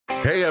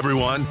Hey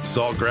everyone,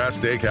 Saltgrass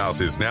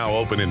Steakhouse is now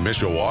open in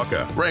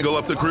Mishawaka. Wrangle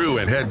up the crew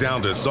and head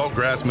down to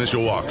Saltgrass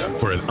Mishawaka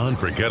for an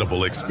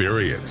unforgettable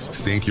experience.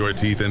 Sink your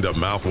teeth into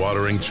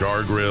mouth-watering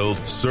char-grilled,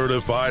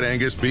 certified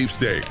Angus beef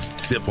steaks.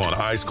 Sip on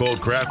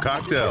ice-cold craft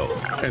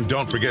cocktails. And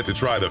don't forget to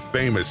try the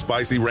famous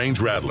spicy range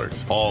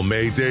rattlers, all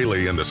made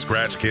daily in the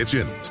Scratch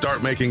Kitchen.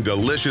 Start making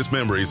delicious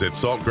memories at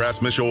Saltgrass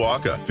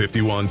Mishawaka,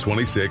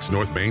 5126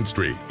 North Main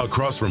Street,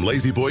 across from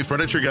Lazy Boy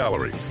Furniture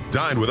Galleries.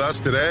 Dine with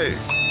us today.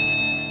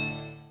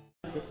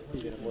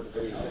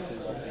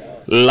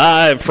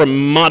 Live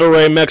from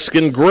Monterey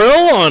Mexican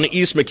Grill on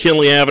East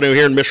McKinley Avenue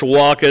here in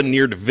Mishawaka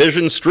near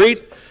Division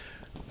Street.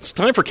 It's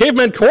time for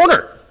Caveman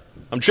Corner.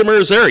 I'm Jim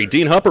Irizarry,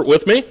 Dean Huppert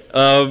with me.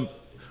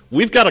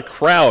 We've got a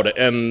crowd,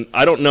 and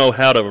I don't know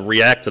how to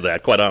react to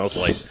that, quite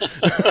honestly.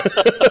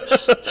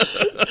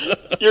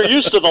 You're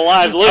used to the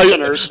live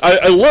listeners.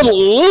 A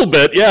little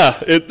bit, yeah.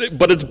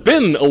 But it's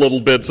been a little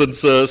bit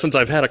since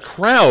I've had a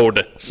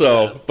crowd.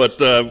 So, but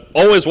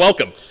always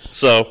welcome.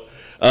 So.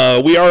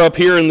 We are up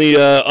here in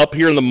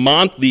the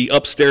Mont, the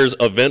upstairs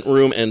event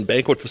room and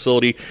banquet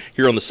facility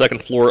here on the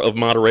second floor of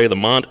Monterey. The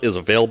Mont is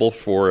available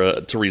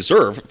to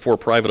reserve for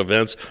private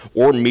events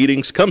or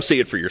meetings. Come see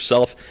it for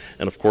yourself,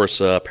 and of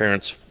course,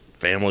 parents,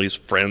 families,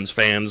 friends,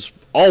 fans,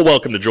 all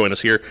welcome to join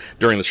us here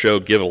during the show.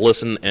 Give it a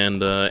listen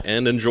and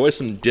enjoy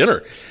some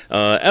dinner.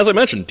 As I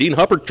mentioned, Dean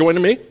Huppert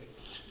joining me.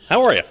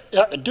 How are you?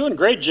 Doing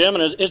great, Jim,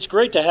 and it's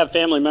great to have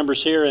family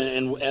members here.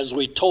 And as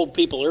we told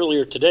people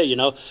earlier today,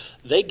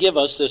 they give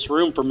us this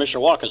room for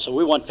Mishawaka, so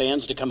we want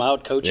fans to come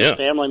out, coaches,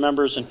 family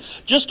members, and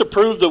just to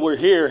prove that we're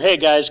here. Hey,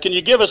 guys, can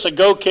you give us a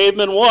Go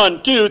Caveman?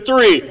 1, 2,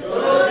 3.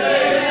 Go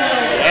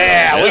Caveman!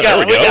 Yeah, we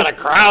got a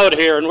crowd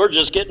here, and we're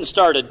just getting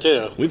started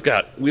too. We've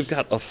got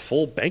a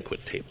full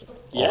banquet table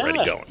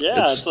already going.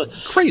 Yeah,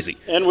 it's crazy.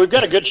 And we've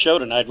got a good show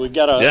tonight. We've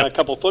got a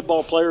couple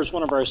football players.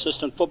 One of our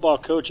assistant football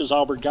coaches,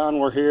 Albert Gahn,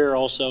 we're here.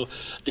 Also,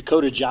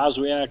 Dakota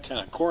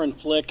Joswiak, Corin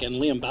Flick, and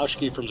Liam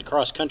Bauschke from the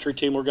cross-country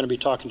team. We're going to be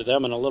talking to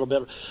them in a little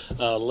bit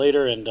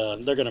later, and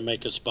they're going to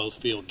make us both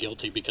feel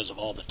guilty because of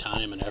all the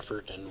time and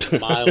effort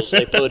and miles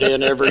they put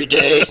in every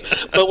day.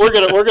 But we're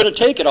gonna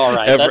take it all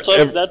right.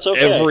 That's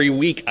okay. Every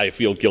week I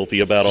feel guilty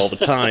about all the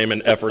time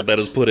and effort that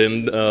is put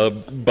in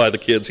by the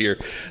kids here.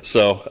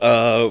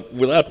 So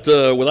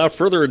without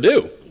further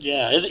ado.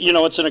 Yeah,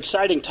 it's an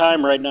exciting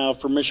time right now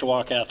for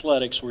Mishawaka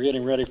Athletics. We're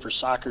getting ready for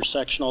soccer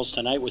sectionals.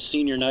 Tonight was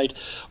senior night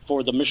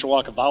for the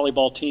Mishawaka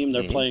volleyball team.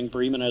 They're playing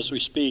Bremen as we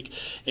speak.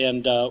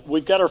 And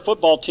we've got our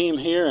football team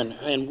here,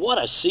 and what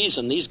a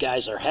season these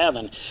guys are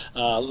having.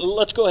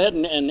 Let's go ahead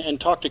and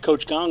talk to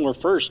Coach Gongwer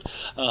first.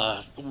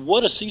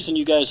 What a season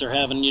you guys are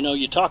having.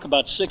 You talk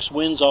about 6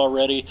 wins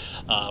already,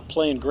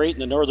 playing great in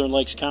the Northern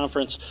Lakes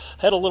Conference.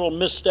 Had a little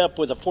misstep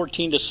with a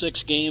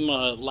 14-6 game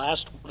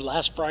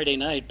last Friday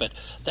night, but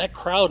that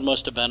crowd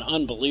must have been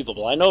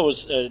unbelievable. I know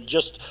it was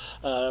just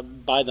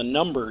by the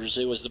numbers,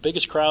 it was the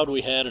biggest crowd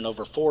we had in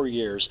over 4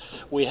 years.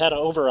 We had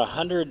over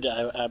 100,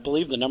 I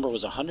believe the number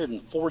was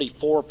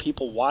 144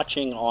 people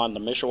watching on the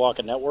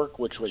Mishawaka Network,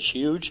 which was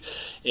huge,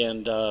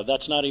 and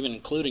that's not even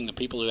including the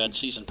people who had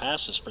season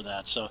passes for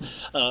that. So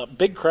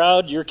big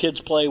crowd, your kids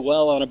play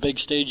well on a big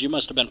stage. You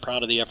must have been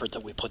proud of the effort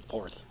that we put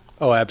forth.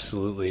 Oh,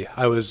 absolutely.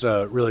 I was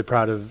really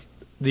proud of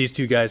these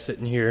two guys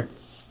sitting here,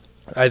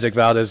 Isaac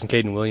Valdez and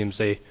Caden Williams.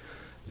 They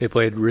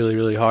played really,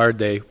 really hard.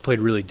 They played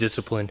really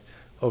disciplined.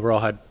 Overall,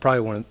 had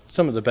probably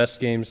some of the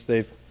best games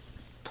they've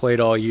played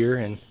all year,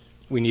 and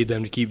we need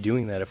them to keep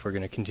doing that if we're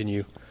going to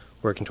continue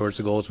working towards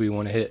the goals we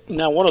want to hit.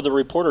 Now, one of the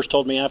reporters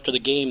told me after the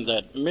game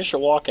that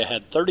Mishawaka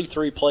had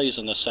 33 plays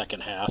in the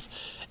second half,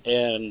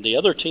 and the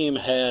other team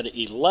had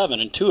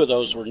 11, and 2 of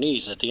those were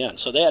knees at the end.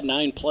 So they had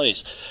 9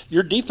 plays.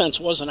 Your defense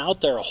wasn't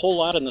out there a whole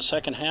lot in the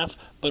second half,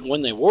 but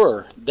when they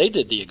were, they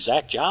did the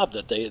exact job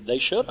that they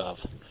should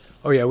have.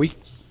 Oh, yeah, we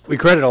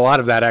credit a lot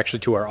of that actually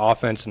to our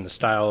offense and the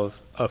style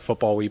of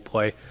football we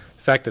play.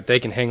 The fact that they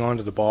can hang on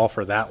to the ball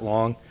for that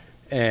long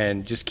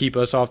and just keep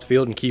us off the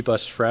field and keep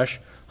us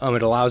fresh,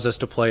 it allows us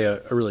to play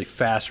a really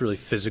fast, really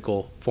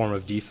physical form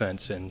of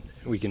defense, and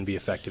we can be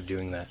effective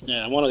doing that.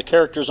 Yeah, one of the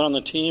characters on the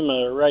team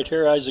right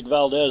here, Isaac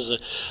Valdez,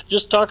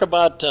 just talk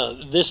about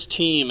this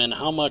team and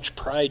how much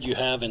pride you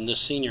have in this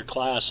senior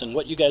class and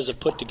what you guys have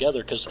put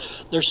together, because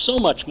there's so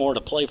much more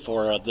to play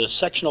for. The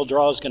sectional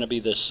draw is going to be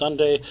this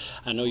Sunday.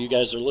 I know you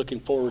guys are looking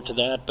forward to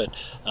that, but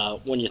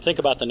when you think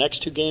about the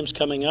next 2 games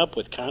coming up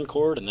with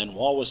Concord and then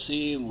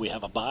Wawasee, we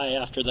have a bye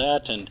after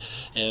that, and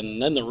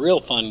then the real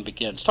fun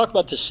begins. Talk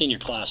about this senior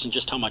class and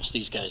just how much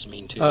these guys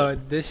mean to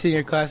you. This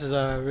senior class is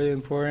really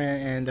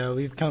important, and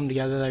we've come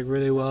together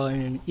really well.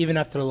 And even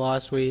after the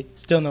loss, we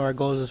still know our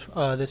goals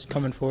is this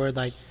coming forward,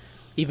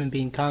 even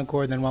being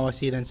Concord, then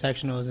Wawasee, then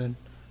sectionals, and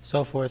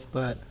so forth.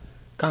 But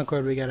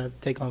Concord, we got to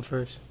take on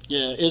first.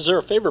 Yeah, is there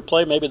a favorite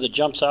play maybe that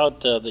jumps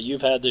out that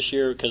you've had this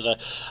year? Because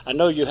I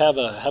know you have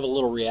a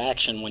little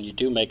reaction when you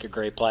do make a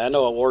great play. I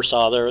know at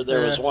Warsaw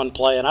there was one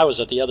play, and I was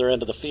at the other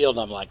end of the field,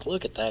 and I'm like,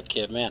 look at that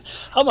kid, man.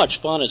 How much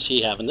fun is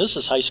he having? This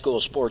is high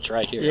school sports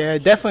right here. Yeah,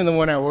 definitely the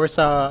one at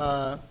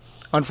Warsaw.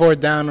 on fourth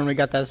down when we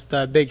got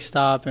that big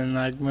stop and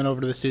I went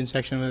over to the student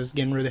section and was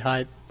getting really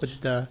hyped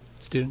with the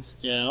students.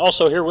 Yeah,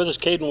 also here with us,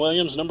 Caden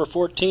Williams, number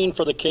 14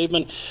 for the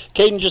Cavemen.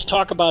 Caden, just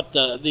talk about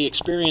the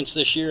experience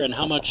this year and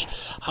how much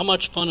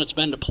fun it's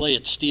been to play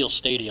at Steel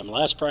Stadium.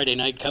 Last Friday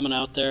night, coming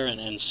out there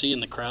and seeing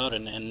the crowd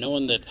and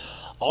knowing that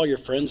all your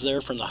friends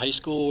there from the high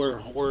school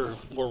were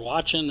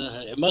watching,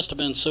 it must have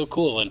been so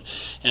cool.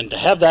 And to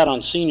have that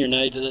on senior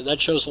night,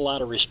 that shows a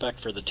lot of respect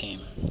for the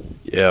team.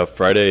 Yeah,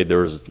 Friday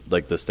there was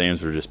the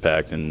stands were just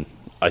packed, and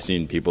I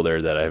seen people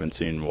there that I haven't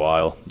seen in a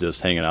while,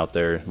 just hanging out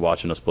there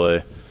watching us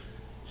play.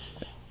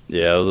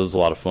 Yeah, it was a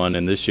lot of fun.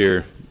 And this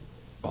year,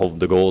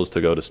 the goal is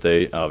to go to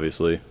state,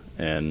 obviously,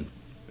 and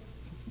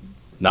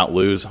not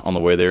lose on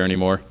the way there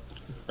anymore.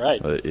 Right.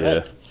 But, yeah.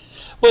 Right.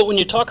 Well, when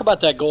you talk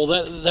about that goal,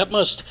 that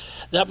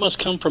must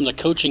come from the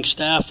coaching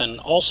staff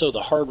and also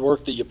the hard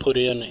work that you put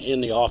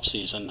in the off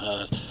season.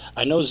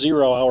 I know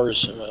 0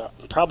 hours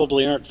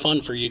probably aren't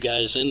fun for you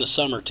guys in the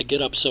summer to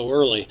get up so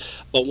early,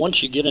 but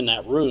once you get in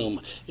that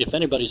room, if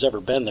anybody's ever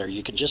been there,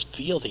 you can just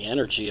feel the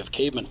energy of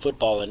Caveman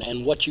football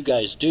and what you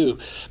guys do,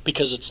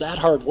 because it's that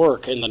hard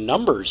work and the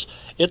numbers.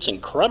 It's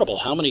incredible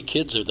how many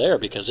kids are there,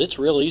 because it's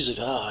real easy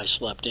to, I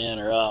slept in,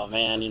 or oh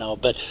man,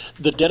 but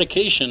the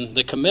dedication,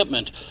 the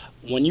commitment.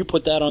 When you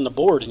put that on the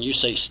board and you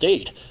say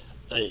state,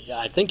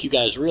 I think you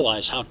guys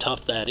realize how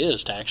tough that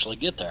is to actually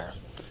get there.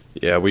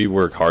 Yeah, we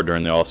work hard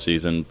during the off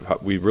season.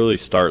 We really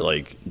start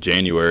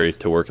January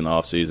to work in the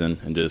off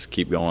season and just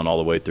keep going all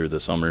the way through the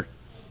summer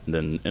and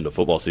then into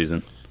football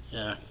season.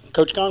 Yeah.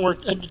 Coach Gong,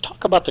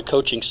 talk about the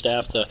coaching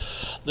staff,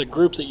 the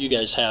group that you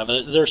guys have.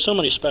 There's so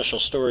many special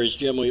stories,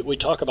 Jim. We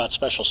talk about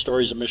special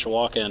stories at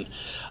Mishawaka, and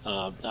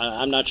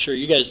I'm not sure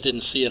you guys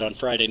didn't see it on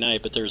Friday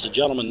night, but there's a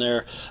gentleman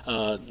there,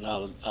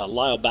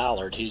 Lyle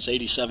Ballard. He's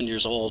 87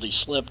 years old. He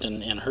slipped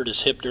and hurt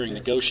his hip during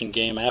the Goshen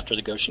game, after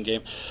the Goshen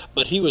game,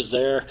 but he was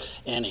there,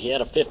 and he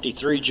had a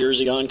 53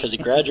 jersey on because he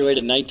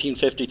graduated in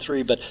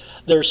 1953. But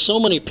there's so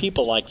many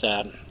people like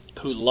that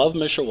who love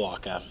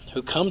Mishawaka,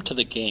 who come to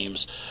the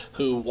games,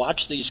 who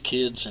watch these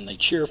kids and they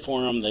cheer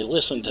for them. They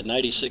listen to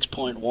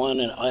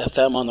 96.1 and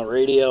FM on the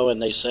radio,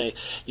 and they say,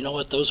 you know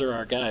what, those are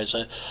our guys.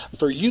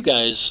 For you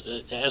guys,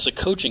 as a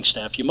coaching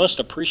staff, you must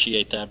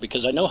appreciate that,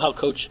 because I know how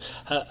Coach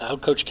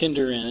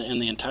Kinder and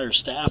the entire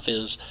staff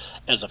is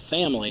as a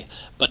family,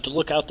 but to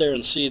look out there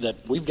and see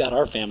that we've got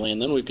our family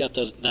and then we've got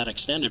that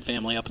extended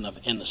family up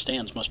in the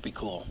stands must be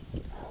cool.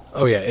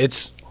 Oh, yeah,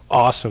 it's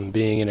awesome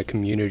being in a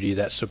community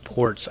that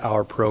supports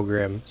our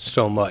program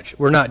so much.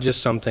 We're not just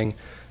something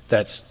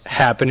that's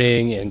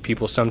happening and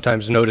people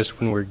sometimes notice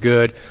when we're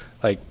good.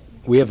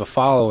 We have a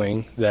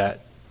following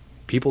that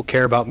people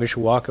care about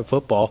Mishawaka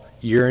football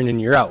year in and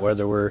year out,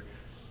 whether we're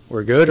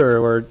good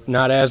or we're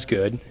not as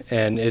good.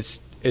 And it's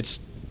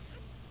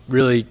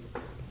really,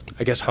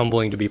 I guess,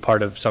 humbling to be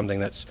part of something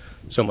that's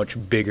so much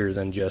bigger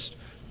than just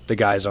the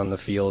guys on the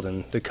field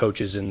and the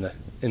coaches in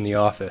the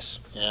office.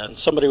 Yeah, and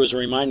somebody was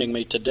reminding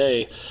me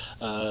today,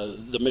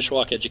 the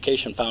Mishawaka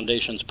Education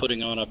Foundation's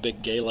putting on a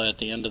big gala at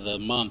the end of the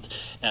month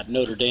at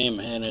Notre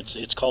Dame, and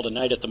it's called A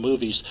Night at the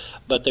Movies.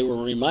 But they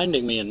were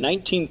reminding me in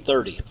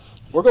 1930,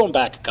 we're going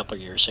back a couple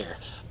of years here,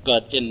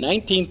 but in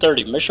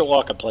 1930,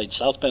 Mishawaka played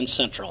South Bend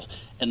Central,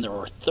 and there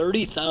were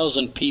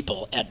 30,000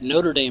 people at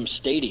Notre Dame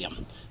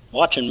Stadium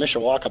watching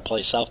Mishawaka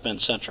play South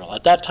Bend Central.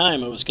 At that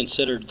time, it was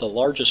considered the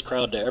largest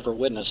crowd to ever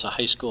witness a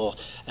high school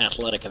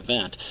athletic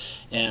event.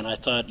 And I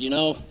thought,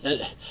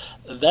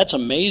 that's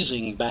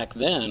amazing back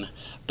then,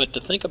 but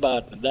to think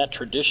about that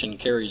tradition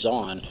carries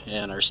on.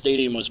 And our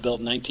stadium was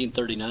built in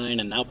 1939,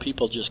 and now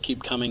people just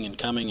keep coming and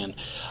coming. And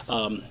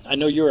I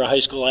know you were a high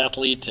school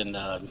athlete and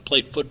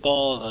played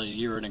football.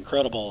 You're an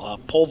incredible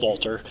pole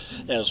vaulter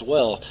as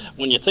well.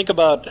 When you think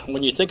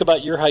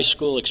about your high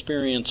school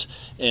experience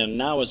and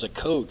now as a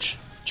coach,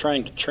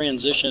 trying to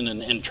transition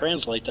and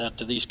translate that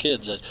to these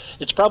kids,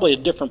 it's probably a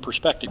different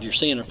perspective. You're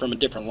seeing it from a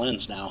different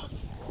lens now.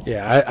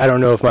 Yeah, I don't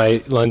know if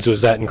my lens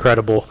was that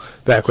incredible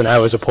back when I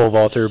was a pole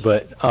vaulter,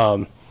 but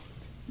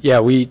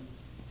yeah, we're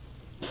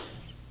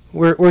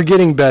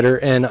getting better,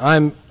 and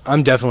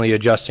I'm definitely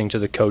adjusting to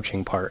the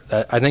coaching part.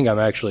 I think I'm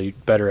actually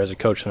better as a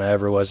coach than I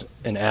ever was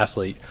an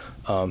athlete.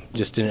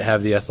 Just didn't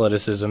have the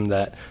athleticism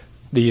that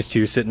these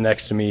two sitting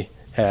next to me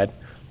had.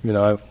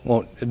 I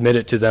won't admit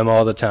it to them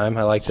all the time.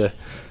 I like to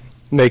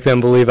make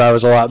them believe I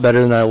was a lot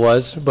better than I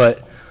was.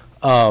 But,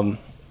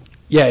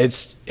 yeah,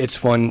 it's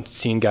fun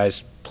seeing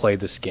guys play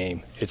this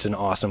game. It's an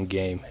awesome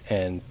game,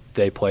 and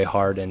they play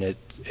hard, and it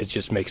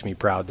just makes me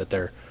proud that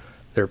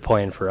they're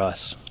playing for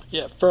us.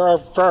 Yeah,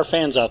 for our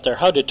fans out there,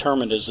 how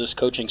determined is this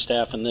coaching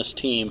staff and this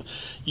team?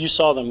 You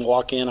saw them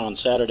walk in on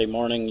Saturday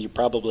morning. You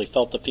probably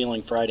felt the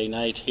feeling Friday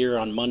night here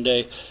on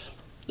Monday.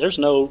 There's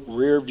no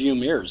rear view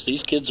mirrors.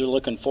 These kids are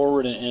looking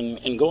forward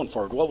and going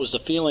forward. What was the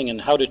feeling,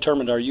 and how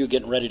determined are you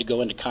getting ready to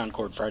go into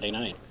Concord Friday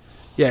night?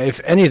 Yeah,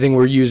 if anything,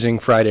 we're using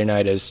Friday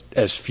night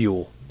as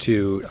fuel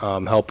to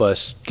help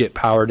us get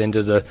powered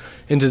into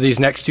these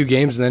next two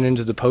games and then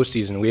into the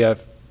postseason. We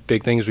have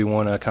big things we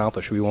want to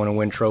accomplish. We want to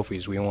win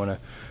trophies. We want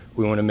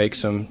to make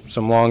some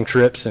long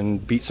trips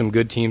and beat some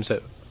good teams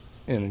that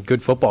in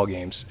good football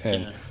games.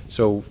 And Yeah.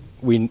 so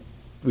we've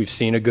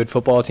seen a good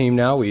football team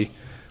now. We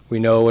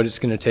know what it's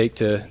going to take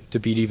to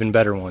beat even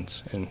better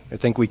ones, and I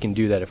think we can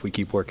do that if we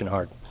keep working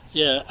hard.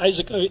 Yeah,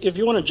 Isaac, if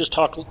you want to just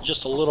talk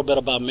just a little bit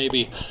about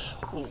maybe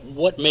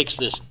what makes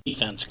this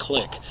defense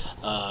click.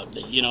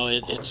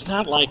 It's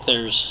not like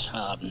there's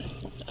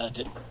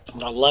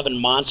 11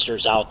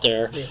 monsters out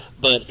there,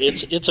 but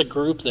it's a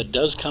group that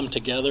does come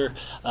together.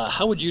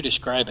 How would you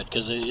describe it?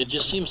 Because it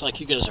just seems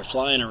like you guys are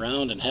flying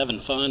around and having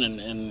fun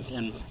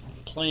and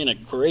playing a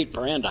great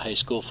brand of high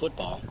school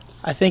football.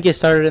 I think it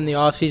started in the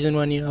off season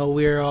when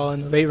we were all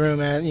in the weight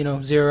room at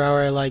 0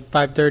 hour at like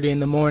 5:30 in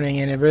the morning,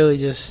 and it really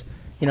just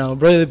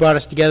really brought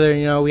us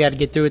together. We had to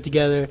get through it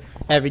together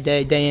every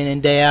day, day in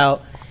and day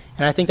out.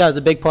 And I think that was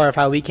a big part of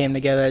how we came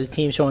together as a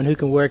team, showing who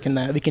can work and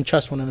that we can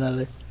trust one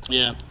another.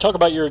 Yeah. Talk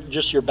about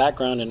your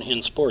background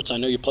in sports. I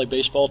know you play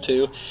baseball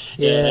too,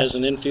 as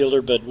an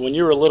infielder. But when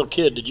you were a little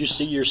kid, did you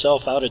see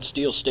yourself out at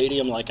Steel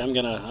Stadium like I'm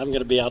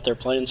gonna be out there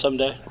playing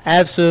someday?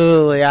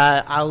 Absolutely.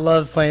 I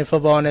loved playing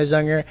football when I was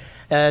younger.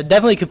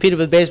 Definitely competed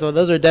with baseball.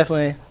 Those are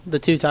definitely the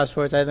two top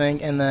sports, I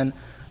think. And then,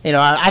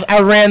 I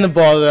ran the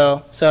ball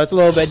though, so it's a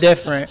little bit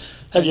different.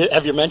 Have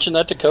you mentioned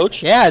that to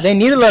Coach? Yeah, they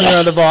need to let me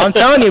run the ball. I'm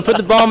telling you, put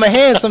the ball in my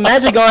hand, some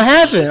magic gonna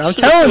happen. I'm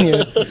telling you.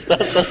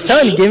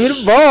 Give me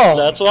the ball.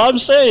 That's what I'm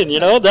saying.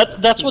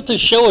 That's what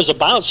this show is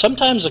about.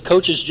 Sometimes the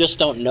coaches just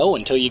don't know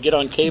until you get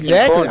on Caveman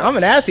Exactly. Corner. I'm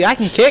an athlete. I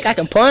can kick, I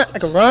can punt, I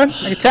can run,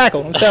 I can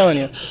tackle. I'm telling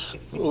you.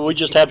 We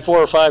just had 4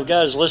 or 5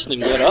 guys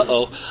listening going,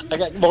 uh-oh, I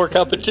got more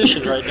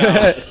competition right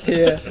now.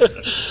 Yeah.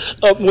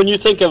 When you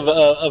think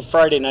of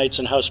Friday nights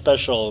and how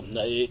special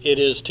it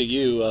is to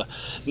you,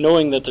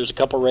 knowing that there's a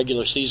couple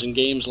regular season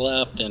games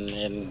left, and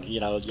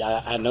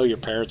I know your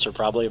parents are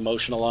probably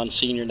emotional on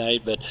senior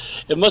night, but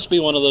it must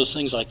be one of those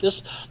things like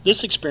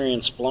this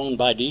experience flown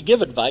by. Do you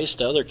give advice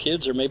to other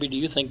kids, or maybe do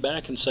you think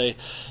back and say,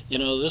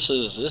 this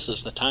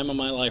is the time of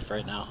my life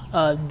right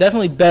now?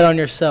 Definitely bet on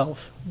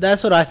yourself.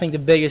 That's what I think the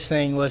biggest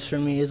thing was for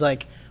me is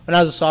like when I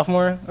was a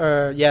sophomore,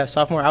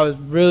 I was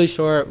really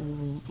short.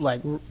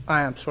 Like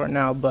I am short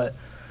now, but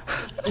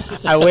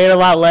I weighed a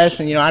lot less,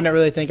 and I didn't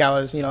really think I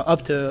was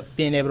up to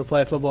being able to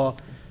play football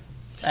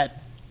at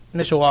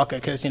Mishawaka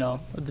because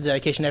the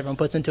dedication everyone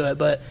puts into it.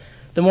 But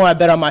the more I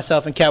bet on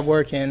myself and kept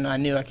working, I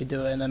knew I could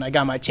do it, and then I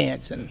got my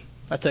chance, and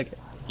I took it.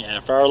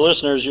 Yeah, for our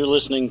listeners, you're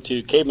listening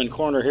to Caveman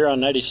Corner here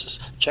on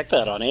check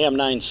that on AM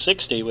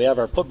 960. We have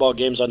our football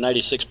games on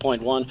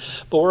 96.1,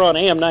 but we're on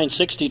AM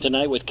 960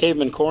 tonight with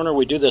Caveman Corner.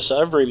 We do this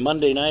every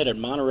Monday night at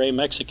Monterey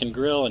Mexican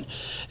Grill,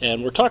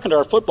 and we're talking to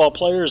our football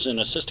players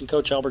and assistant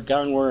coach Albert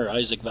Garnwer,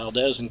 Isaac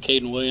Valdez, and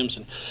Caden Williams.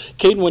 And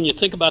Caden, when you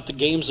think about the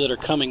games that are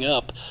coming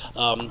up,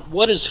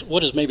 what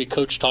is maybe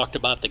Coach talked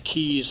about the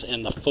keys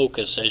and the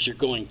focus as you're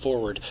going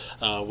forward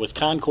with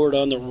Concord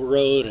on the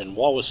road and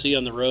Wawasee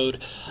on the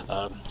road?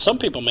 Some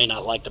people may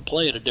not like to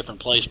play at a different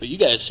place, but you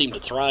guys seem to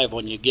thrive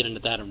when you get into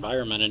that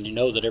environment and you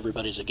know that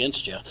everybody's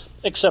against you,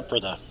 except for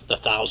the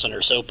 1,000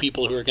 or so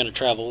people who are going to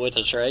travel with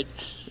us, right?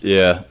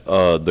 Yeah,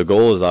 the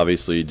goal is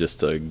obviously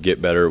just to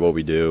get better at what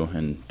we do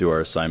and do our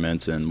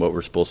assignments and what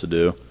we're supposed to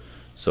do.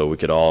 So we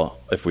could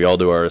if we all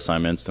do our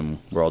assignments, then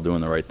we're all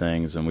doing the right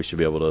things, and we should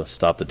be able to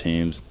stop the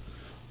teams.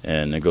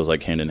 And it goes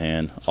like hand in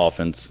hand.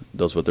 Offense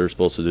does what they're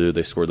supposed to do.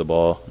 They score the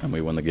ball, and we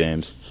win the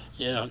games.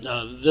 Yeah,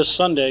 this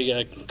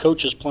Sunday,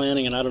 Coach is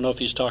planning, and I don't know if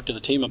he's talked to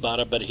the team about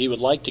it, but he would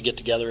like to get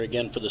together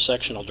again for the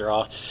sectional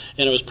draw.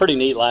 And it was pretty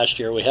neat last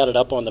year. We had it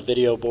up on the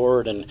video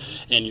board, and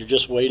you're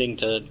just waiting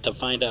to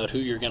find out who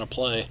you're going to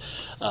play.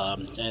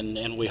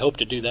 And we hope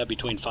to do that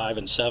between 5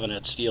 and 7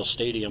 at Steel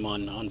Stadium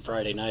on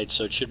Friday night.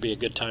 So it should be a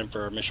good time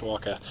for our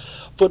Mishawaka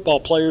football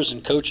players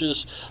and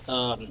coaches.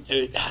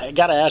 I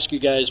got to ask you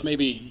guys,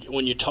 maybe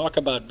when you talk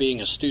about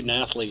being a student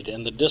athlete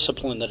and the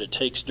discipline that it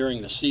takes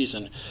during the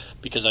season,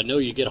 because I know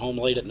you get home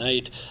late at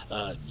night,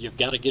 you've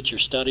got to get your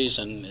studies,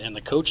 and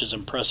the coaches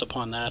impress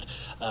upon that.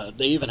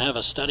 They even have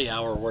a study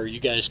hour where you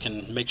guys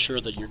can make sure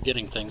that you're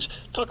getting things.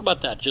 Talk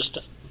about that, just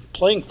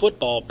playing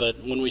football,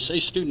 but when we say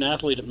student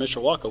athlete at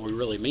Mishawaka, we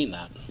really mean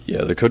that.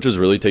 Yeah, the coaches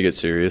really take it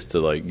serious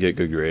to get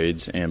good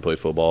grades and play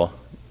football.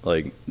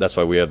 That's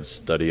why we have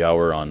study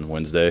hour on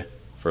Wednesday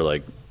for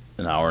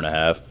an hour and a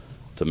half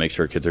to make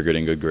sure kids are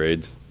getting good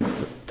grades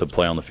to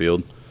play on the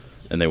field,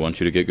 and they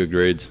want you to get good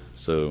grades.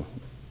 So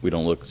we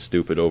don't look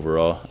stupid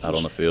overall out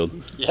on the field.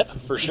 Yeah,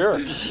 for sure.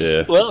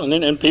 Yeah. Well,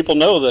 and people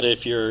know that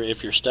if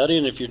you're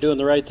studying, if you're doing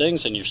the right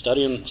things, and you're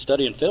studying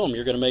film,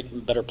 you're going to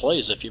make better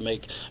plays if you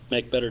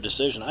make better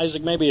decisions.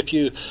 Isaac, maybe if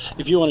you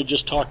want to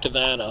just talk to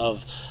that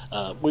of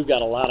we've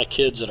got a lot of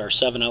kids at our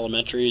 7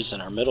 elementaries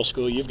and our middle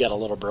school. You've got a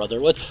little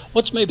brother.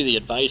 What's maybe the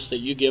advice that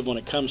you give when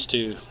it comes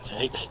to,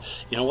 hey,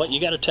 you know what,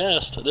 you got to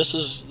test. This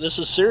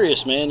is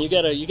serious, man. You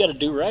got to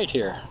do right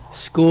here.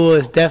 School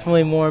is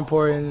definitely more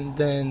important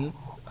than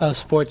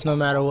sports, no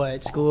matter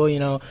what. School,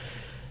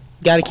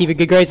 got to keep it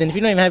good grades, and if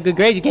you don't even have good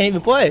grades, you can't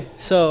even play.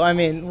 So, I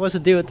mean, what's the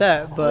deal with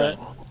that? But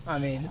right. I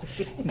mean,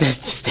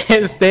 just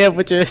stay up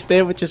with your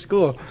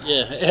school.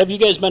 Yeah. Have you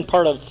guys been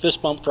part of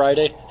Fist Bump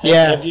Friday?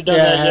 Yeah. Have you done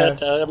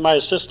that yet? My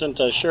assistant,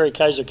 Sherry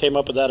Kaiser, came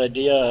up with that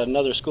idea.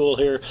 Another school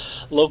here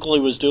locally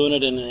was doing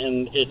it,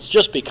 and it's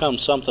just become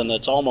something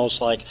that's almost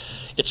like,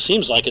 it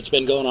seems like it's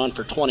been going on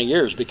for 20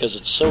 years because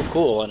it's so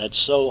cool and it's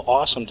so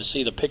awesome to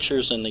see the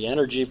pictures and the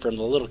energy from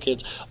the little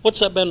kids. What's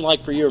that been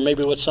like for you, or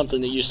maybe what's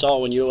something that you saw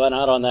when you went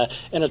out on that?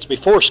 And it's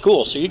before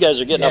school, so you guys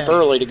are getting up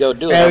early to go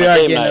do it on a game night. Yeah, we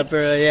are getting up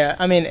early, yeah.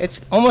 I mean,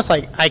 it's almost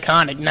like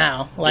iconic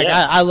now. Like,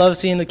 I love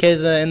seeing the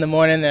kids in the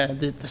morning,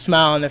 the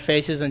smile on their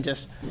faces, and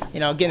just,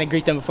 getting to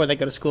greet them before they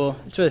go to school.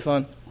 It's really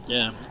fun.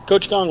 Yeah,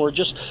 Coach Gong, we're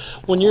just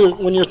when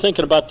you're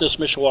thinking about this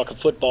Mishawaka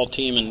football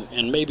team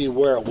and maybe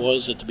where it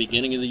was at the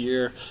beginning of the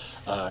year,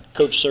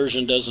 Coach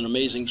Surgeon does an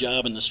amazing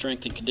job in the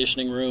strength and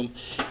conditioning room,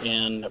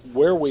 and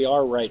where we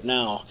are right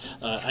now.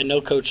 I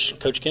know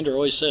Coach Kinder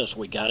always says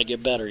we got to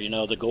get better.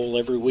 The goal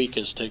every week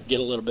is to get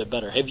a little bit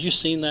better. Have you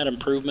seen that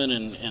improvement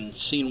and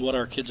seen what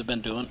our kids have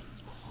been doing?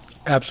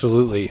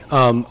 Absolutely.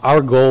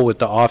 Our goal with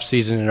the off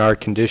season and our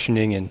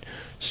conditioning and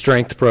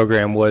strength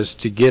program was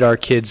to get our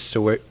kids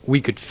to where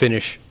we could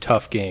finish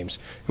tough games.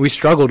 We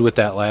struggled with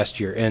that last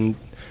year, and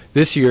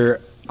this year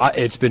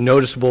it's been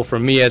noticeable for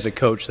me as a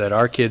coach that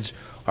our kids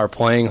are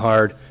playing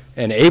hard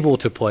and able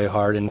to play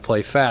hard and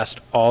play fast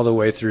all the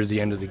way through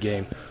the end of the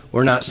game.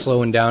 We're not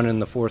slowing down in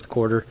the fourth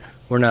quarter.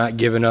 We're not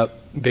giving up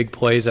big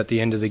plays at the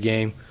end of the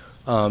game.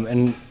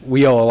 And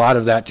we owe a lot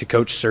of that to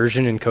Coach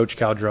Surgeon and Coach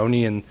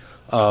Caldroni and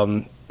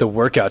the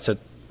workouts that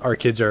our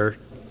kids are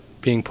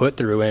being put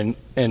through, and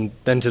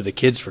then to the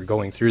kids for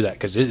going through that,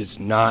 because it is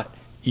not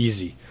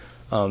easy.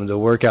 The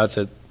workouts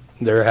that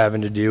they're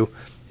having to do,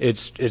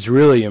 it's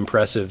really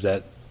impressive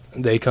that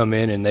they come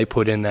in and they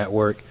put in that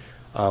work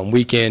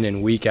week in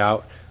and week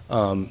out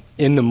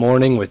in the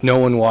morning with no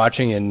one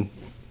watching and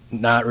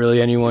not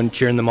really anyone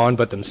cheering them on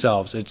but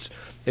themselves.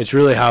 It's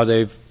really how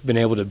they've been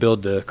able to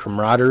build the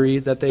camaraderie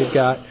that they've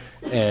got,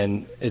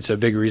 and it's a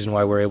big reason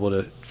why we're able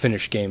to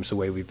finish games the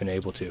way we've been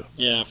able to.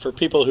 Yeah, for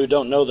people who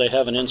don't know, they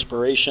have an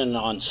inspiration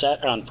on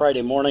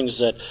Friday mornings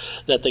that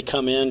they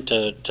come in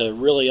to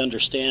really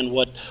understand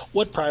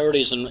what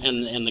priorities and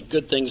the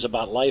good things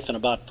about life and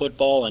about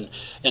football, and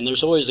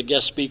there's always a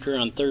guest speaker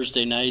on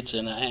Thursday nights,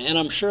 and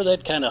I'm sure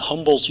that kind of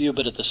humbles you,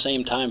 but at the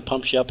same time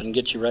pumps you up and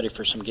gets you ready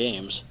for some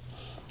games.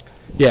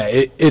 Yeah,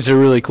 it's a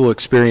really cool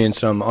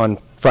experience on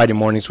Friday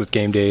mornings with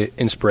Game Day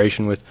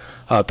Inspiration with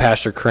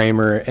Pastor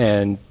Kramer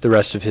and the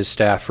rest of his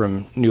staff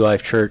from New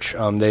Life Church.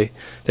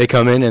 They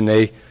come in and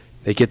they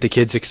get the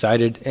kids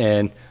excited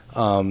and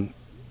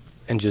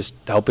just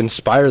help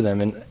inspire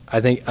them. And I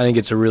think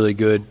it's a really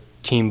good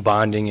team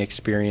bonding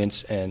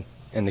experience, and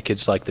the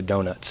kids like the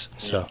donuts.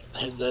 So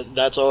yeah,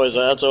 that's always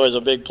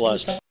a big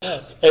plus.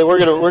 Hey, we're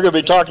gonna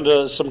be talking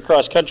to some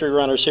cross country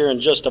runners here in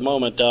just a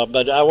moment,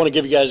 but I want to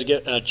give you guys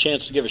a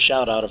chance to give a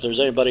shout out. If there's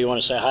anybody you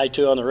want to say hi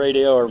to on the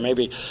radio, or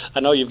maybe I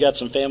know you've got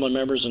some family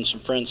members and some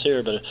friends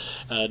here, but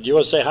do you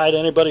want to say hi to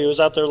anybody who's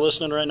out there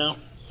listening right now?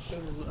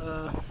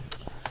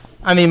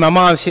 I mean, my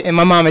mom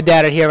and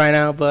dad are here right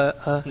now, but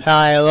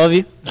hi, I love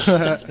you.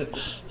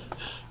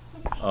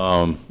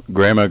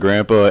 Grandma,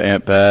 Grandpa,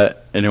 Aunt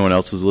Pat, anyone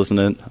else who's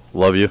listening,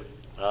 love you.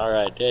 All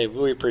right. Hey,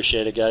 we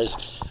appreciate it, guys.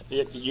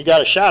 You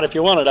got a shot if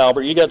you want it,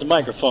 Albert. You got the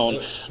microphone.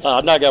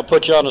 I'm not going to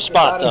put you on the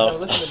spot,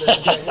 though.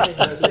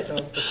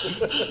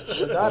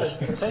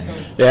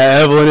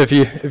 Yeah, Evelyn, if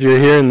you're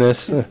hearing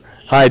this,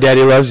 hi,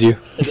 Daddy loves you.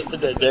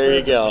 There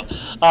you go.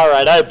 All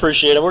right, I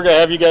appreciate it. We're going to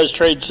have you guys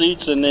trade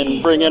seats and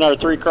then bring in our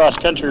three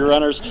cross-country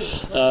runners.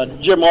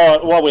 Jim,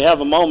 while we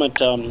have a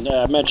moment,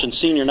 I mentioned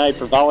senior night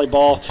for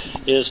volleyball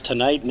is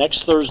tonight.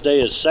 Next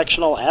Thursday is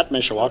sectional at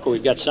Mishawaka.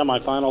 We've got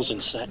semifinals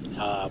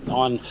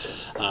on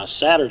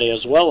Saturday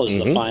as well as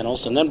the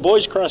finals. And then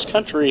boys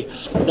cross-country,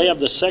 they have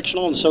the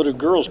sectional, and so do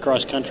girls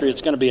cross-country.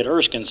 It's going to be at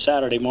Erskine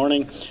Saturday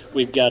morning.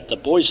 We've got the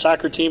boys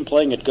soccer team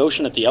playing at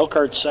Goshen at the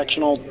Elkhart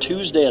sectional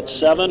Tuesday at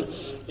 7.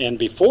 And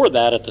before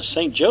that, at the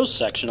St. Joe's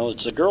sectional,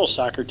 it's the girls'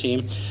 soccer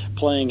team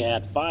playing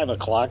at 5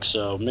 o'clock.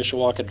 So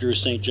Mishawaka drew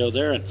St. Joe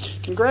there. And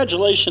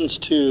congratulations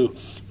to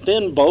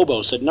Finn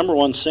Bobos at number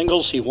 1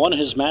 singles. He won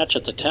his match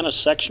at the tennis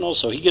sectional,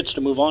 so he gets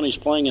to move on. He's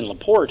playing in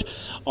LaPorte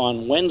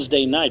on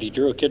Wednesday night. He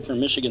drew a kid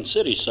from Michigan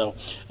City. So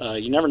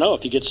you never know,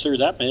 if he gets through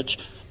that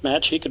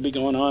match, he could be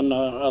going on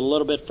a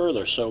little bit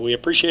further. So we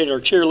appreciate our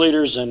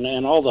cheerleaders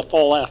and all the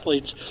fall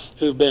athletes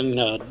who've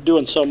been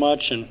doing so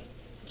much. And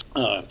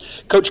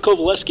Coach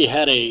Kovaleski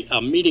had a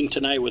meeting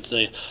tonight with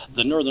the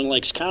Northern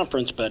Lakes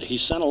Conference, but he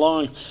sent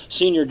along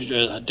senior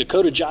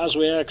Dakota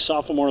Joswiak,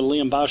 sophomore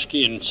Liam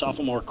Bauschke, and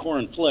sophomore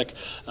Corin Flick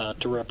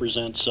to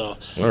represent. So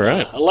all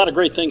right. A lot of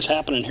great things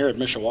happening here at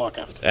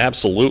Mishawaka.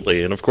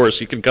 Absolutely. And, of course,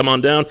 you can come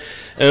on down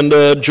and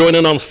join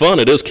in on the fun.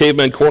 It is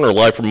Caveman Corner,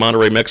 live from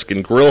Monterey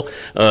Mexican Grill.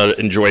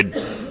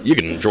 You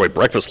can enjoy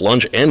breakfast,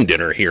 lunch, and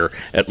dinner here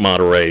at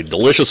Monterey.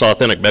 Delicious,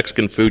 authentic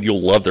Mexican food.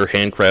 You'll love their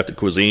handcrafted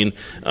cuisine.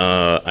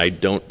 I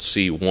don't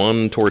see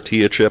one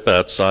tortilla chip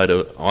outside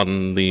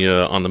on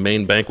the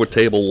main banquet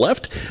table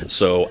left.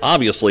 So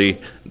obviously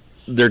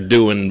they're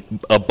doing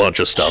a bunch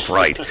of stuff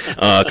right.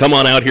 Come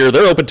on out here.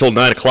 They're open till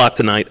 9 o'clock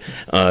tonight.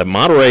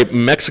 Monterey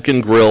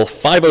Mexican Grill,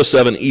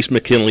 507 East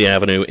McKinley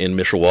Avenue in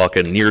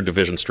Mishawaka, near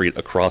Division Street,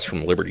 across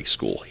from Liberty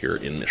School here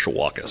in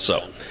Mishawaka.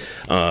 So,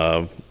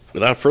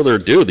 without further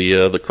ado,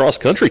 the cross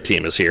country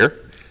team is here,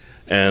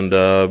 and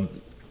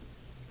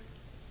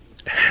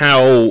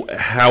how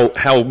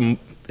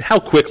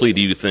quickly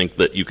do you think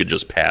that you could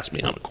just pass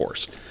me on a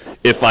course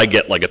if I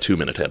get like a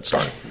 2-minute head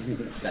start?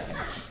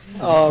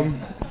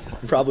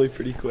 Probably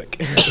pretty quick.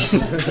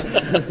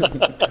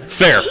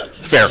 Fair.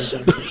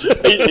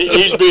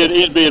 He's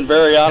being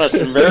very honest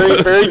and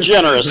very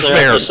generous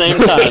there at the same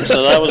time.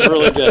 So that was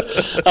really good.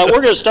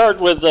 We're going to start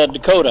with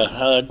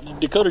Dakota.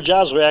 Dakota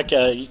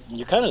Joswiak,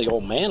 you're kind of the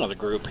old man of the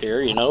group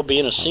here,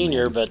 being a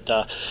senior.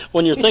 But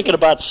when you're thinking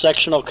about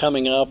sectional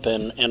coming up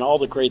and all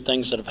the great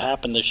things that have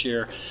happened this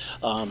year,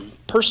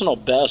 personal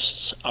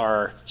bests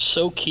are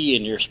so key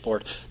in your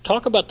sport.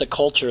 Talk about the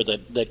culture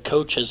that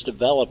Coach has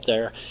developed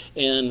there.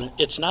 And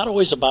it's not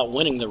always about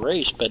winning the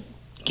race, but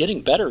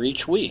getting better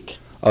each week.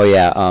 Oh,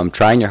 yeah.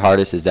 Trying your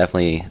hardest is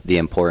definitely the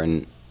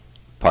important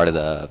part of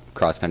the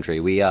cross country.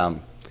 We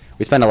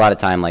spend a lot of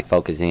time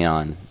focusing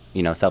on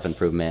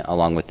self-improvement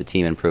along with the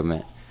team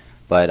improvement.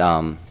 But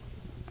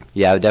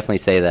yeah, I would definitely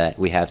say that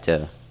we have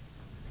to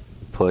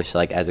push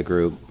as a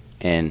group,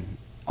 and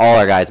all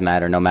our guys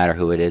matter, no matter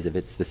who it is. If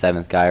it's the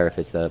 7th guy or if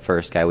it's the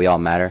 1st guy, we all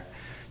matter.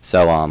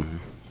 So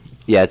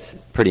yeah, it's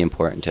pretty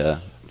important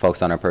to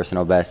focus on our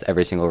personal best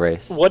every single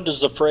race. What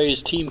does the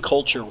phrase "team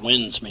culture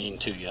wins" mean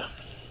to you?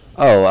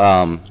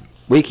 Oh,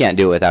 we can't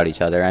do it without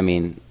each other. I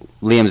mean,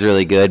 Liam's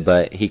really good,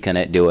 but he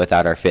couldn't do it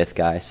without our 5th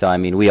guy. So I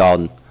mean, we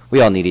all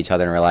need each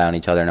other and rely on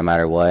each other no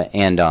matter what.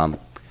 And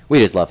we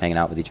just love hanging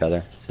out with each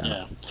other. So.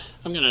 Yeah.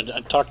 I'm going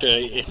to talk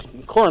to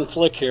Corin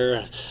Flick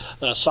here,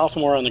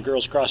 sophomore on the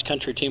girls cross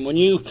country team. When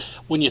you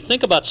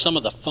think about some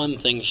of the fun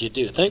things you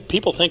do,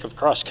 people think of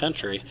cross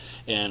country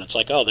and it's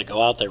they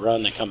go out, they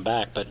run, they come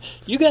back. But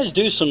you guys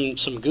do some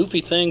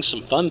goofy things,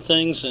 some fun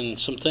things, and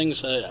some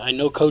things I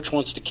know Coach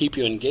wants to keep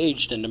you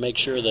engaged and to make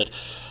sure that,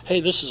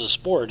 hey, this is a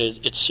sport.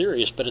 It's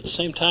serious, but at the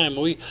same time,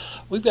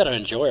 we've got to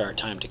enjoy our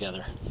time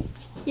together.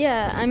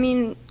 Yeah, I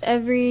mean,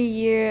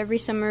 every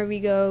summer we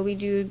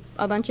do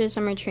a bunch of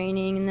summer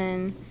training, and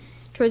then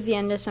towards the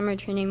end of summer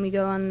training we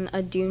go on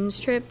a dunes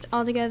trip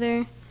all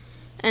together.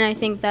 And I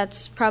think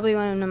that's probably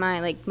one of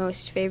my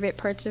most favorite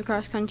parts of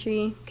cross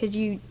country, because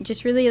you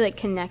just really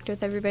connect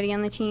with everybody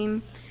on the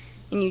team,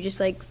 and you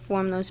just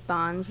form those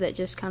bonds that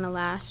just kind of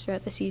last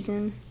throughout the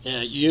season.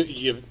 Yeah,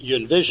 you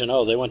envision,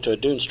 they went to a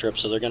dunes trip,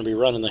 so they're going to be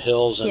running the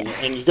hills, and, yeah.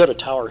 and you go to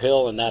Tower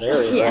Hill in that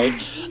area, yeah.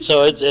 right?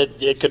 So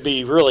it could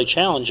be really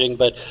challenging,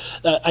 but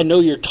I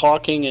know you're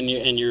talking and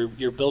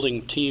you're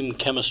building team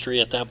chemistry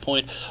at that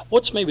point.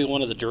 What's maybe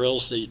one of the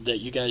drills that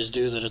you guys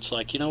do that it's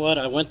you know what,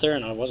 I went there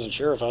and I wasn't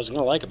sure if I was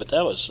going to like it, but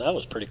that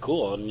was pretty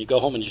cool, and you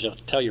go home and you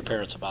tell your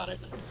parents about it?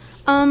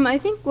 I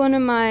think one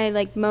of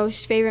my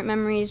most favorite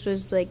memories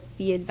was the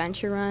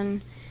adventure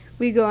run.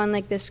 We go on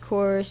this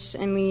course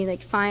and we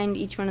find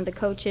each one of the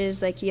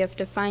coaches. You have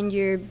to find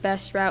your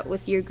best route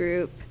with your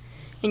group,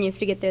 and you have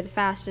to get there the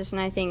fastest. And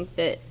I think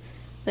that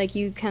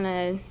you kind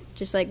of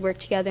just work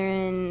together,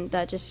 and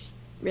that just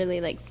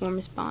really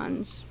forms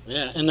bonds.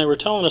 Yeah, and they were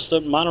telling us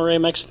that Monterey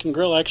Mexican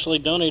Grill actually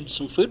donated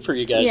some food for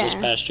you guys this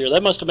past year.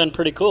 That must have been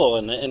pretty cool,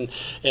 and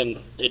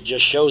it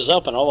just shows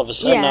up, and all of a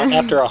sudden,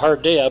 after a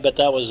hard day, I bet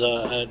that was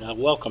a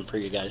welcome for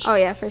you guys. Oh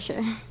yeah, for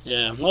sure.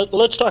 Yeah,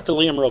 let's talk to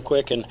Liam real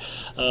quick, and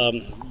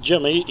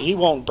Jim, he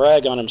won't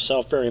brag on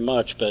himself very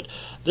much, but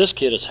this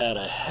kid has had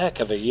a heck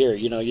of a year.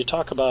 You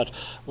talk about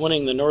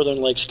winning the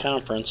Northern Lakes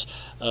Conference,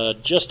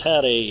 just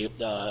had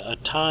a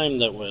time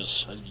that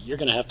was, you're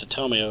going to have to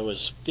tell me, it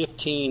was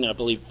 15:47.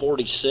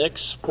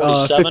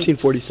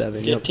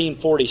 15:47.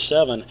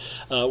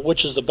 15:47,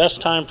 which is the best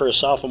time for a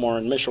sophomore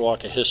in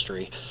Mishawaka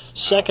history.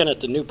 Second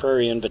at the New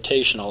Prairie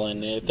Invitational,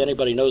 and if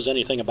anybody knows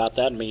anything about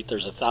that meet,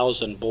 there's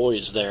 1,000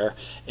 boys there,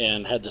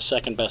 and had the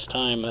second best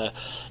time.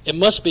 It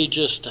must be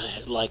just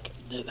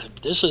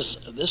this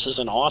is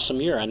an awesome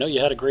year. I know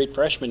you had a great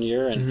freshman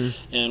year,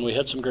 and we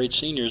had some great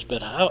seniors,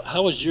 but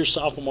how has your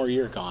sophomore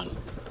year gone?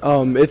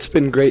 It's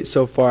been great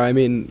so far. I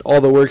mean, all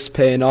the work's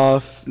paying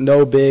off.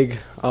 No big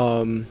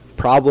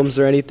problems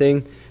or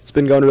anything. It's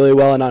been going really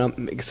well, and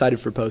I'm excited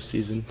for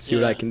postseason. See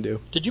what I can do.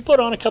 Did you put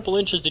on a couple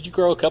inches? Did you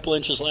grow a couple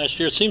inches last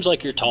year? It seems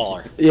like you're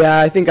taller. Yeah,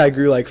 I think I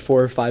grew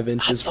 4 or 5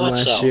 inches from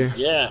last year.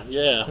 Yeah.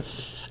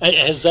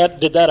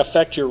 Did that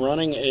affect your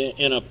running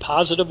in a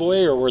positive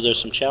way, or were there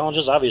some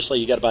challenges? Obviously,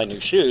 you got to buy new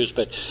shoes,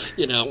 but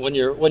when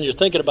you're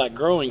thinking about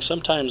growing,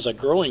 sometimes a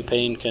growing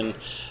pain can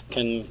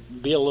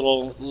be a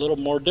little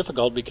more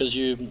difficult because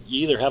you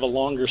either have a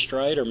longer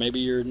stride or maybe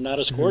you're not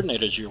as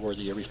coordinated as you were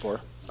the year before.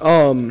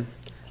 I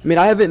mean,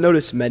 I haven't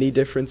noticed many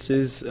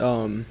differences.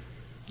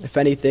 If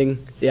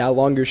anything,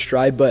 longer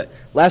stride. But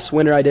last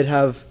winter I did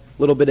have a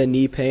little bit of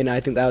knee pain. I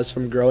think that was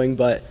from growing,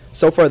 but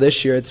so far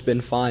this year it's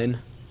been fine.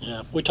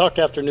 Yeah, we talked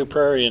after New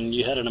Prairie, and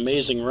you had an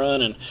amazing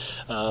run, and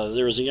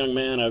there was a young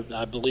man,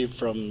 I believe,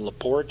 from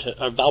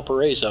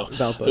Valparaiso,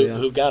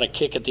 who got a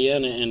kick at the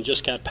end and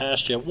just got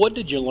past you. What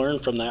did you learn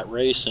from that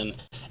race,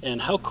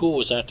 and how cool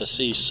was that to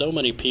see so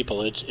many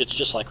people? It's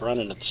just like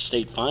running at the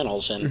state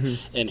finals, and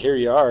and here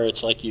you are.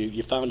 It's like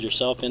you found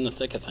yourself in the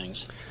thick of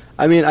things.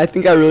 I mean, I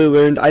think I really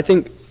learned,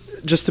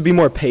 just to be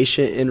more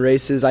patient in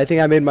races. I think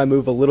I made my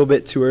move a little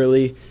bit too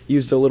early,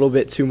 used a little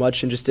bit too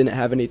much, and just didn't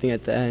have anything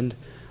at the end.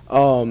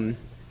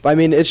 But I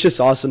mean, it's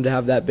just awesome to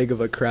have that big of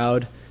a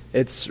crowd.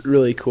 It's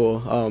really cool.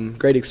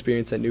 Great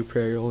experience at New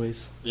Prairie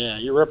always. Yeah,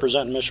 you're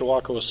representing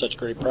Mishawaka with such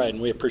great pride,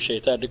 and we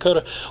appreciate that.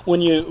 Dakota,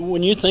 when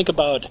you think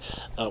about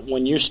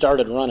when you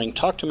started running,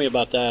 talk to me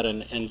about that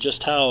and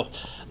just how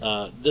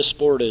this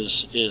sport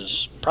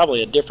is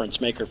probably a difference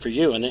maker for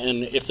you. And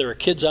if there are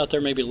kids out there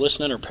maybe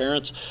listening or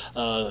parents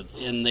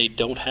and they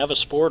don't have a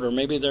sport, or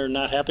maybe they're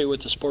not happy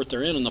with the sport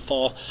they're in the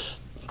fall,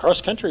 cross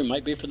country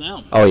might be for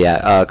them. Oh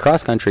yeah,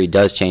 cross country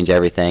does change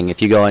everything.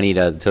 If you go any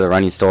to the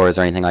running stores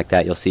or anything like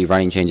that, you'll see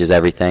running changes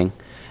everything,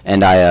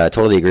 and I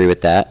totally agree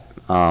with that.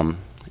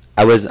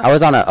 I was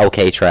on an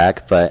okay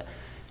track, but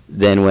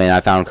then when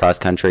I found cross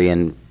country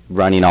and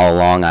running all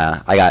along,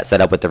 I got set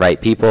up with the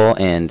right people,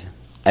 and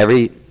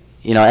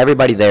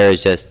everybody there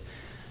is just,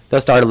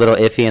 they'll start a little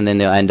iffy and then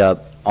they'll end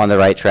up on the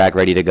right track,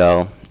 ready to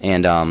go,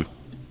 and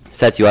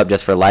sets you up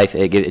just for life.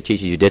 It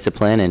teaches you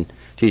discipline and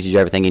teaches you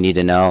everything you need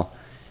to know.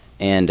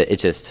 And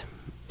it's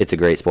a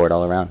great sport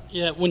all around.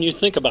 Yeah, when you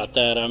think about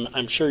that,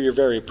 I'm sure you're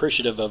very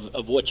appreciative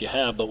of what you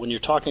have, but when you're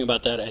talking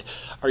about that,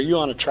 are you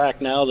on a track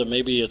now that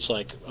maybe it's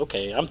like,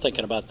 okay, I'm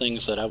thinking about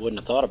things that I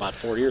wouldn't have thought about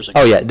 4 years ago?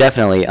 Oh, yeah,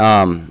 definitely.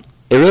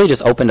 It really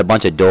just opened a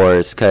bunch of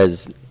doors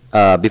because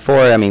before,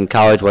 I mean,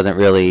 college wasn't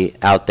really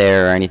out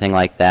there or anything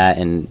like that,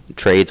 and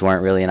trades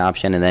weren't really an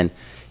option, and then,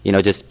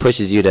 just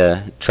pushes you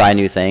to try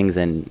new things,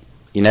 and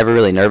you're never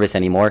really nervous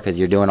anymore because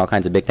you're doing all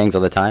kinds of big things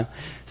all the time.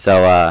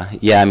 So,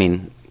 yeah, I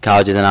mean,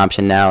 college is an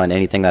option now, and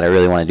anything that I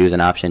really want to do is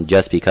an option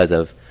just because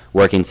of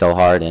working so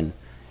hard and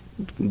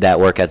that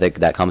work ethic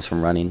that comes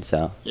from running.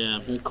 So yeah,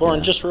 and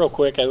Corin, just real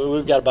quick,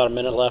 we've got about a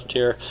minute left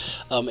here.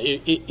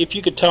 If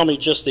you could tell me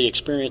just the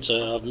experience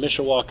of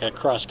Mishawaka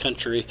cross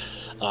country,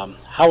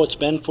 how it's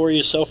been for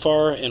you so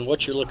far, and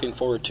what you're looking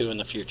forward to in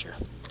the future.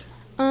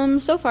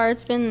 So far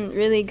it's been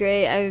really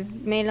great.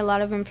 I've made a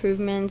lot of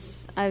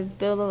improvements. I've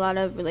built a lot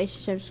of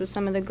relationships with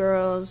some of the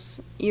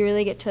girls. You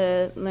really get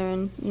to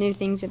learn new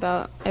things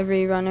about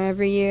every runner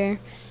every year.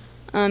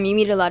 You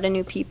meet a lot of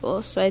new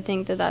people, so I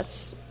think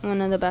that's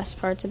one of the best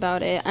parts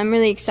about it. I'm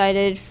really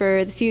excited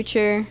for the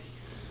future,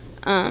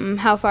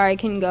 how far I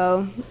can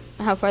go,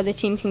 how far the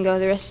team can go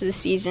the rest of the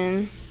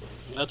season.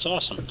 That's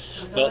awesome.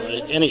 Well,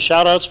 any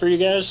shout-outs for you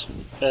guys?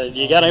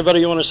 You got anybody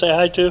you want to say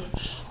hi to?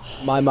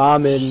 My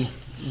mom and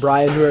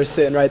Brian, who are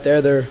sitting right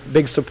there, they're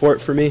big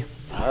support for me.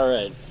 All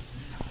right.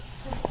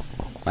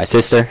 My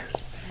sister.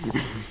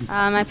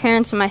 My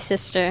parents and my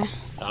sister.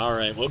 All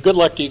right. Well, good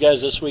luck to you guys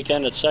this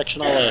weekend at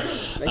sectional.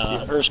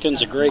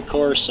 Erskine's a great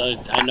course.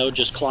 I know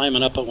just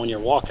climbing up it when you're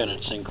walking,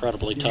 it's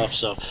incredibly tough.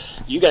 So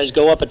you guys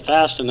go up it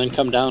fast and then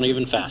come down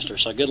even faster.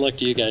 So good luck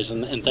to you guys,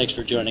 and thanks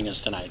for joining us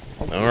tonight.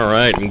 All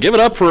right. And give it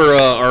up for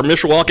our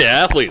Mishawaka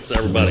athletes,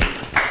 everybody.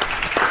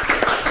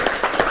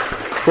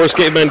 Of course,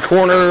 Caveman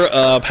Corner,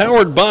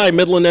 powered by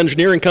Midland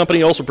Engineering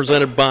Company, also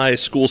presented by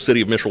School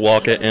City of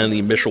Mishawaka and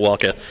the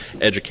Mishawaka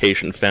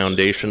Education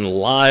Foundation.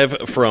 Live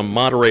from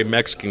Monterey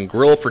Mexican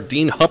Grill for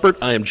Dean Huppert,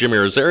 I am Jimmy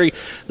Rosari.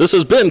 This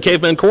has been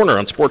Caveman Corner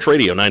on Sports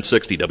Radio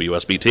 960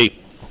 WSBT.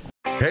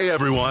 Hey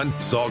everyone,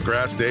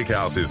 Saltgrass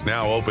Steakhouse is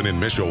now open in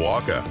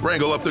Mishawaka.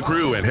 Wrangle up the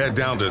crew and head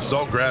down to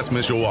Saltgrass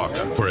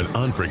Mishawaka for an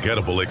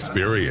unforgettable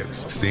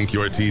experience. Sink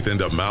your teeth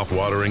into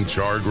mouth-watering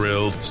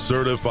char-grilled,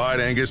 certified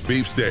Angus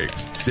beef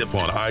steaks. Sip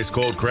on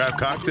ice-cold craft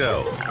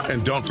cocktails.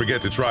 And don't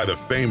forget to try the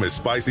famous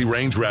spicy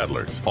range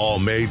rattlers, all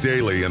made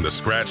daily in the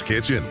Scratch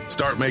Kitchen.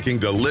 Start making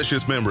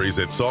delicious memories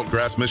at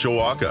Saltgrass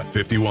Mishawaka,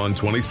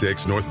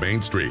 5126 North Main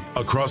Street,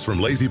 across from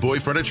Lazy Boy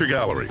Furniture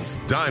Galleries.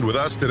 Dine with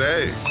us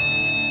today.